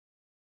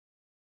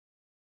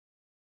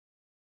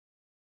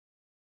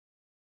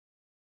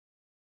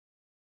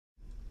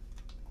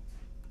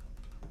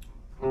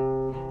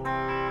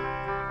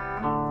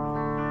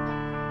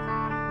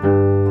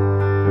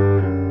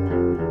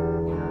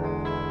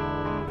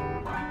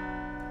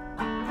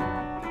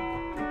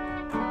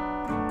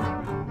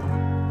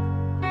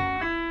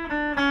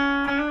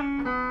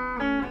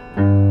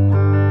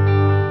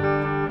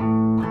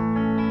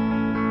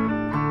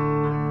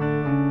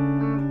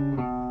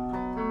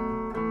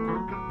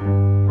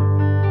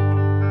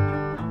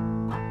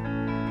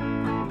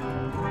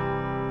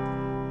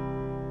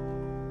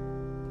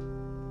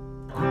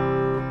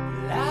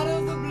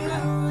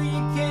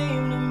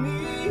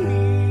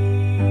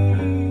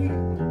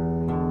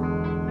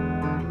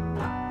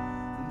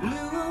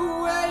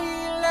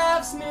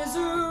life's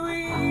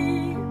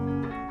misery.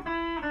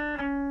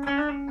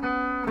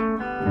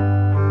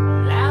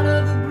 Out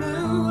of the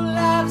blue,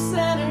 life's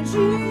energy.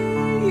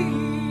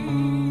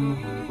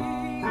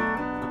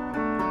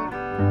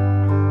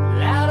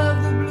 Out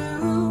of the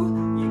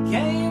blue, you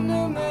came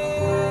to me.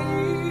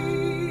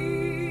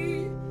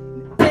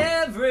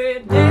 Every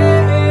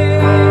day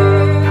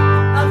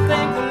I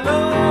thank the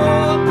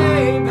Lord,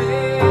 baby,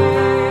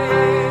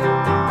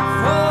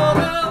 for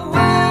the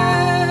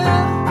way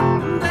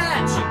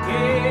that you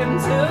came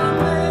to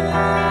me.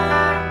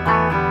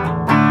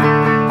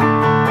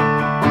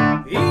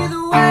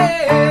 Either way,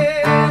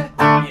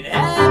 it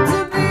had to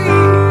be.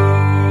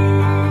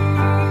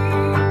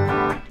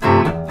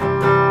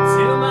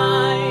 Two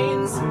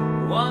minds,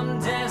 one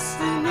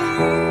destiny.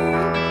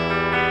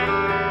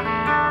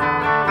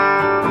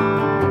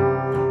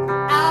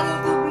 Out of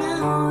the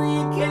blue,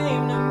 you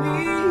came to me.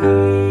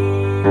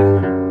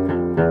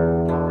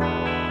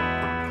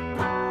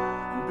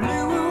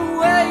 Blew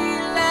away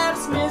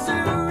life's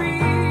misery.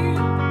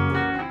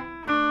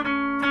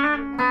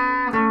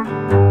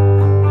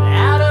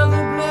 Out of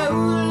the blue,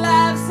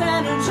 life's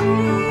energy.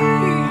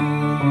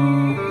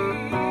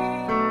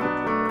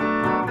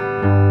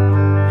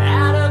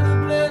 Out of the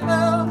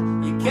blue,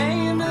 you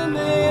came to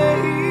me.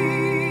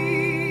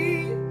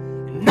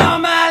 And all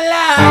my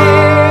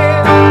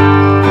life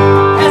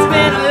has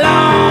been a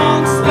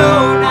long, slow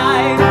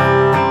night.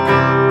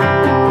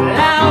 But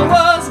I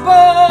was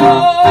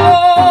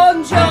born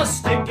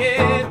just to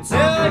get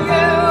to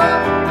you.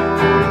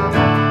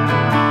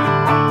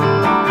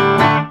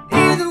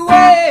 Either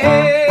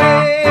way,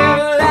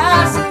 well, I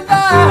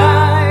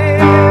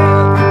survived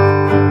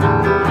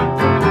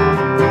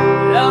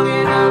long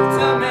enough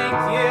to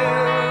make you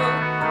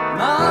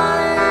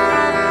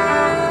mine.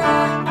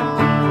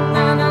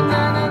 No, no,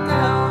 no, no,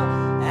 no.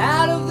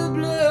 Out of the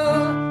blue,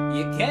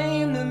 you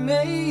came to me.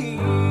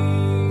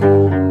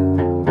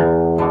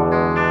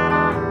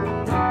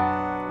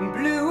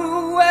 Blew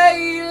away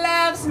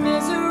life's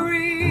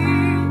misery.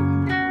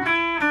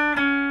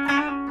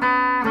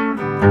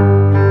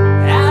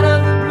 Out of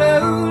the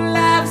blue,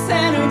 life's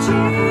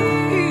energy.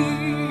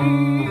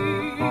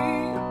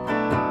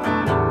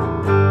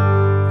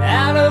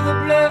 Out of the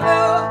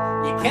blue,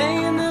 you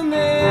came to me.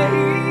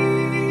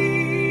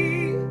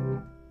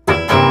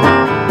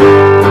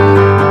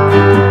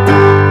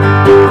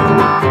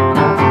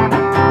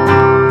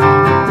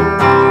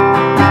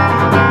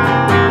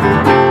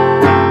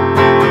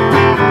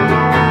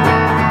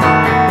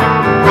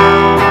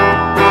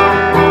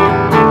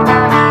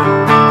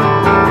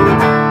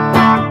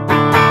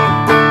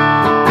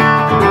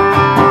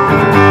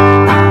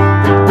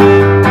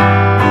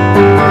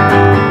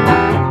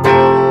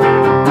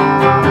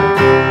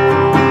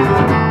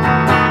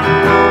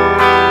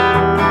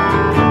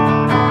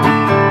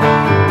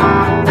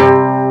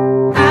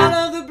 Out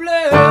of the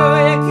blue,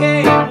 you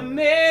came to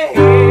me.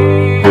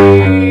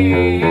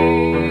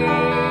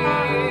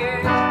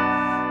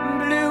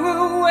 Blew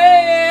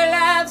away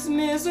life's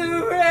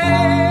misery.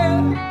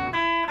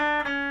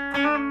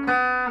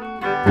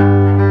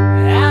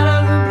 Out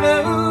of the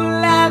blue,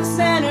 life's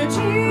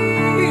energy.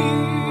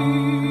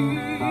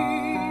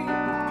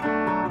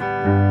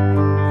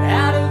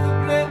 Out of the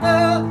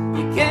blue,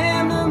 you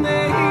came to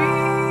me.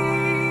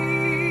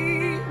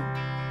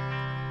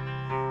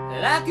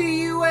 Like a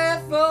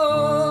UFO,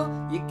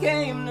 you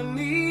came to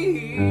me.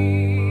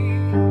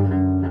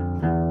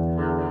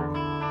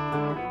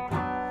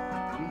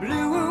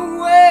 Blew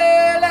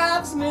away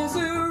life's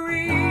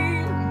misery.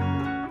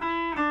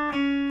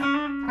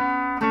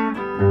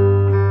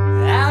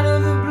 Out of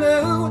the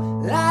blue,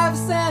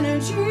 life's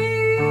energy.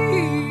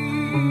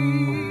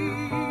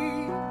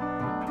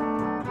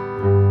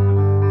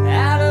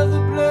 Out of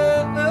the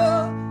blue,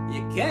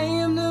 you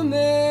came to me.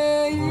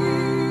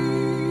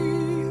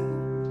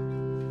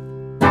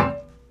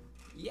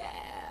 Yeah.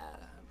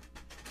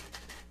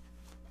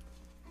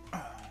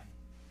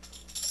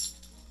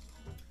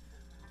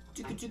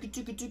 Chugga, chugga,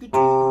 chugga, chugga, chugga.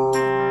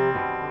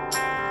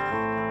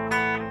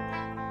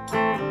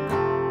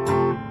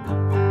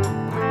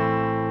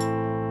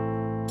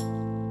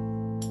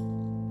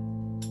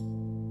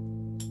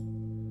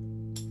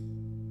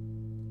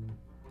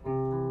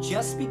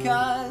 Just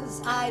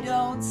because I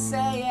don't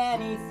say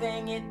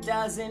anything, it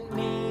doesn't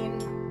mean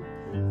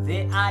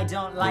that I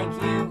don't like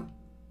you.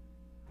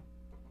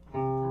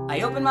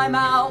 I open my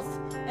mouth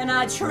and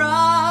I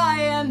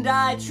try,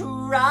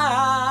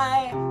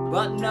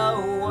 but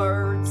no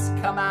words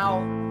come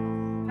out.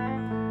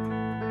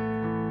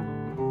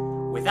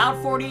 Without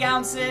 40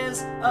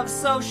 ounces of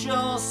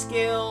social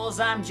skills,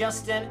 I'm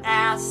just an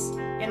ass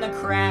in the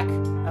crack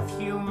of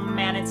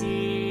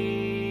humanity.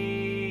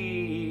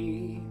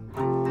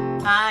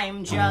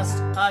 I'm just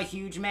a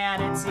huge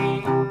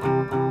manatee,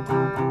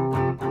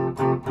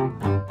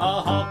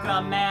 a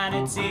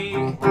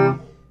Hulk-a-manatee.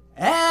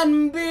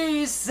 And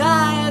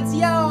besides,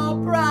 you're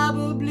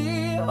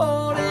probably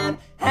holding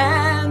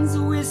hands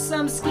with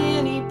some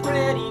skinny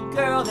pretty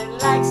girl that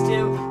likes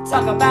to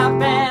talk about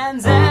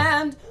bands.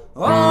 And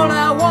all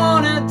I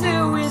wanna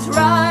do is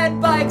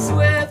ride bikes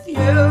with you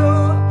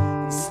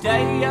and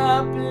stay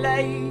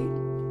late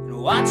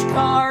and watch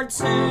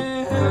cartoons.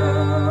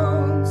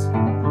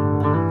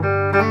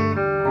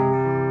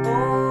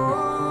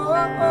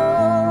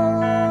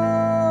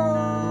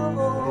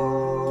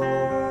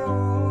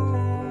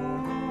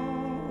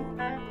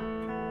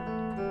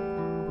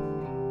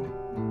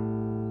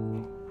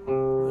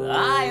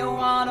 I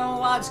wanna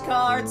watch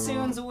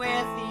cartoons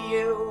with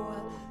you,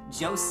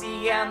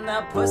 Josie and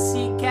the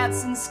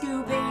Pussycats and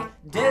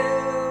Scooby-Doo.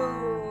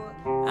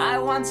 I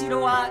want you to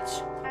watch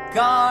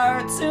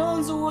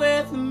cartoons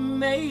with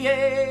me,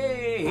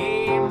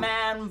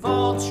 Man,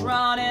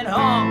 Voltron and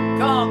Hong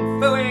Kong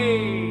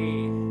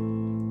Phooey.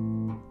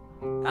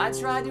 I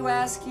tried to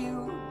ask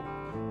you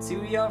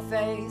to your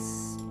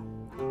face,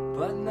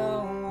 but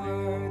no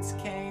words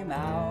came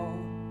out.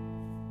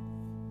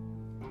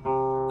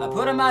 I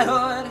put on my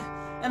hood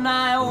and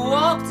I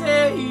walked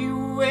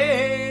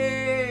away.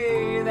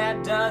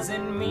 That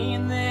doesn't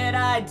mean that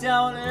I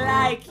don't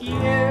like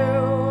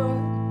you.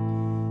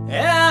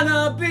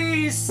 And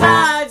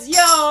besides,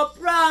 you're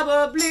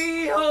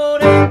probably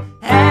holding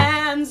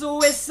hands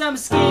with some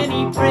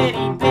skinny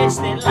pretty bitch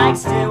that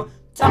likes to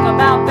talk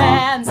about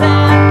bands.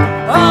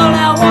 And all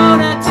I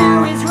wanna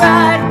do is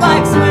ride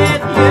bikes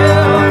with you,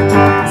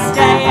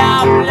 stay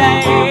out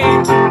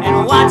late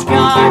and watch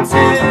cartoons.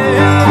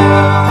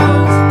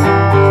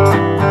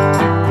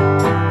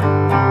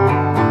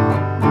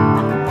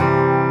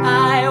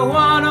 I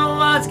wanna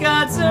watch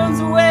cartoons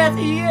with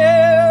you,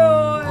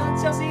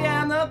 Josie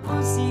and the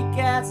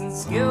Pussycats and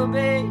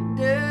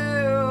Scooby-Doo.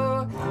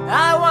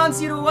 I want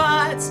you to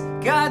watch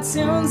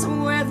cartoons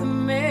with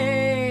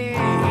me,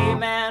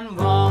 Man,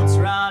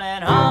 Voltron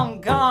and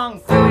Hong Kong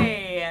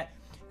Phooey.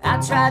 I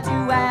tried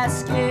to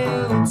ask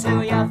you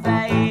to your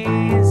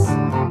face,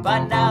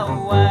 but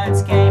no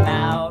words came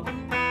out.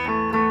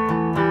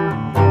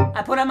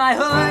 I put on my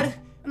hood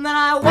and then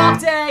I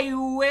walked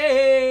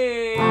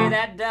away.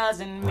 That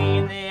doesn't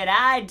mean that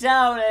I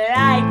don't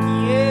like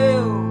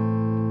you.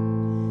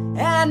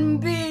 And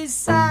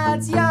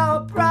besides,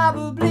 you're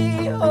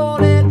probably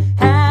holding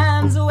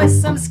hands with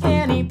some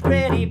skinny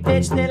pretty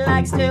bitch that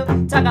likes to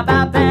talk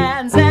about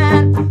bands.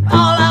 And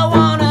all I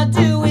wanna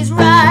do is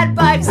ride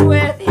bikes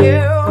with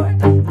you,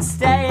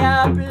 stay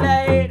up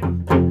late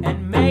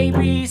and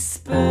maybe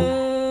spoon.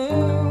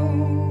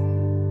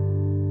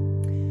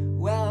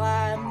 Well,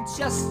 I'm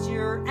just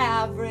your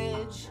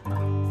average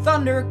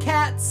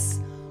Thundercats.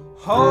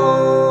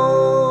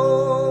 Oh,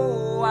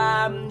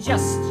 I'm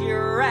just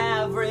your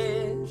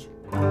average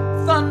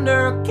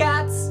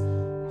Thundercats.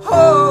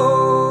 Oh.